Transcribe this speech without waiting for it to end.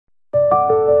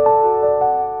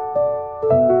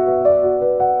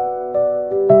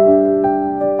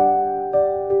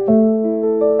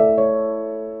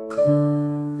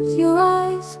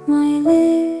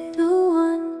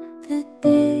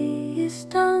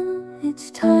it's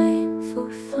time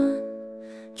for fun.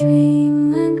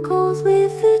 Dreamland calls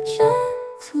with a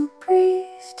gentle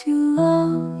breeze to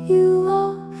lull you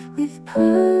off with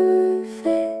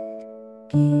perfect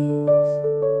ease.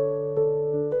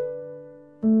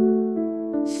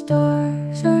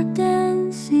 Stars are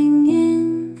dancing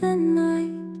in the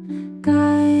night,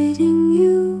 guiding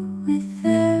you with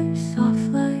their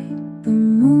soft light. The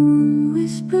moon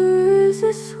whispers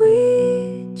a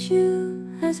sweet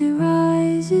tune as it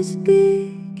rises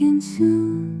big and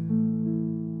soon.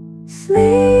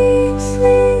 Sleep,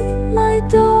 sleep, my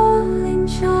darling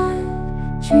child,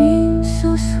 dream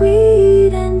so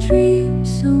sweet and dream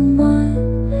so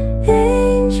mild.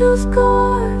 Angels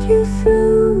guard you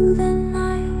through the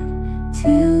night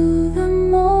till the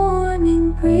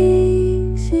morning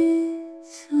brings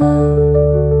its love.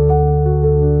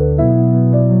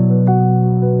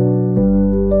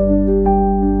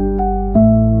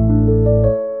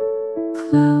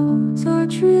 Clouds are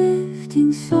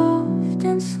drifting soft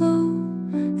and slow,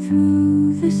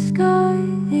 through the sky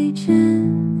they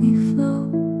gently flow.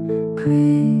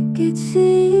 Crickets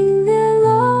sing their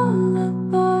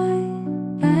lullaby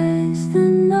as the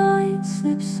night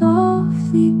slips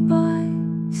softly by.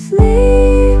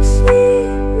 Sleep, sleep,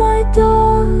 my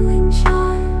darling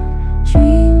child,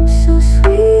 dream so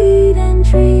sweet and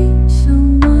dream so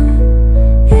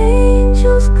mild.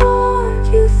 Angels guard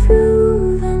you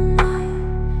through the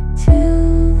night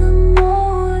till the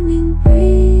morning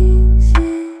brings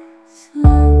its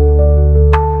love.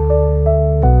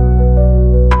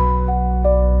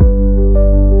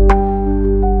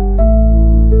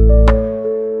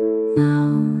 Now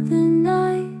the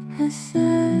night has set